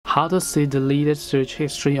How to see deleted search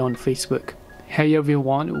history on Facebook. Hey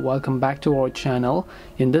everyone, welcome back to our channel.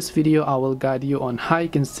 In this video I will guide you on how you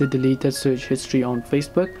can see deleted search history on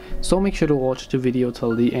Facebook, so make sure to watch the video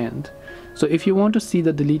till the end. So if you want to see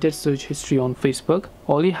the deleted search history on Facebook,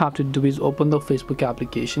 all you have to do is open the Facebook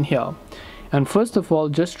application here, and first of all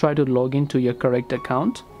just try to log into your correct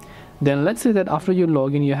account. Then let's say that after you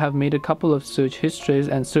log in, you have made a couple of search histories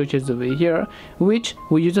and searches over here, which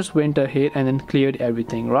you just went ahead and then cleared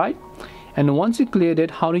everything, right? And once you cleared it,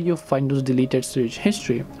 how do you find those deleted search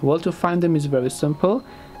history? Well, to find them is very simple.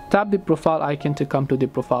 Tap the profile icon to come to the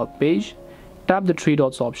profile page, tap the three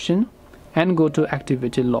dots option and go to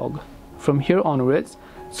activity log. From here onwards,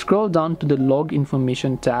 scroll down to the log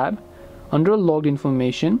information tab. Under logged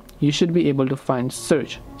information, you should be able to find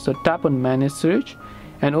search. So tap on manage search.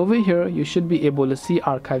 And over here you should be able to see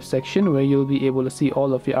archive section, where you'll be able to see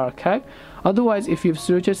all of your archive. Otherwise, if you've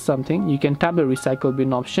searched something, you can tap the recycle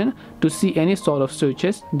bin option to see any sort of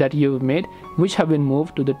searches that you've made which have been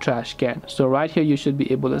moved to the trash can. So right here you should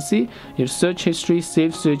be able to see your search history,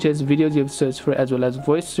 saved searches, videos you've searched for, as well as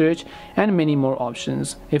voice search and many more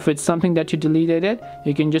options. If it's something that you deleted it,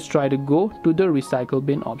 you can just try to go to the recycle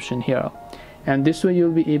bin option here. And this way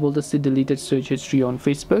you'll be able to see deleted search history on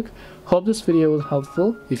Facebook. Hope this video was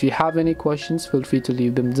helpful. If you have any questions, feel free to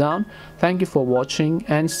leave them down. Thank you for watching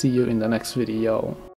and see you in the next video.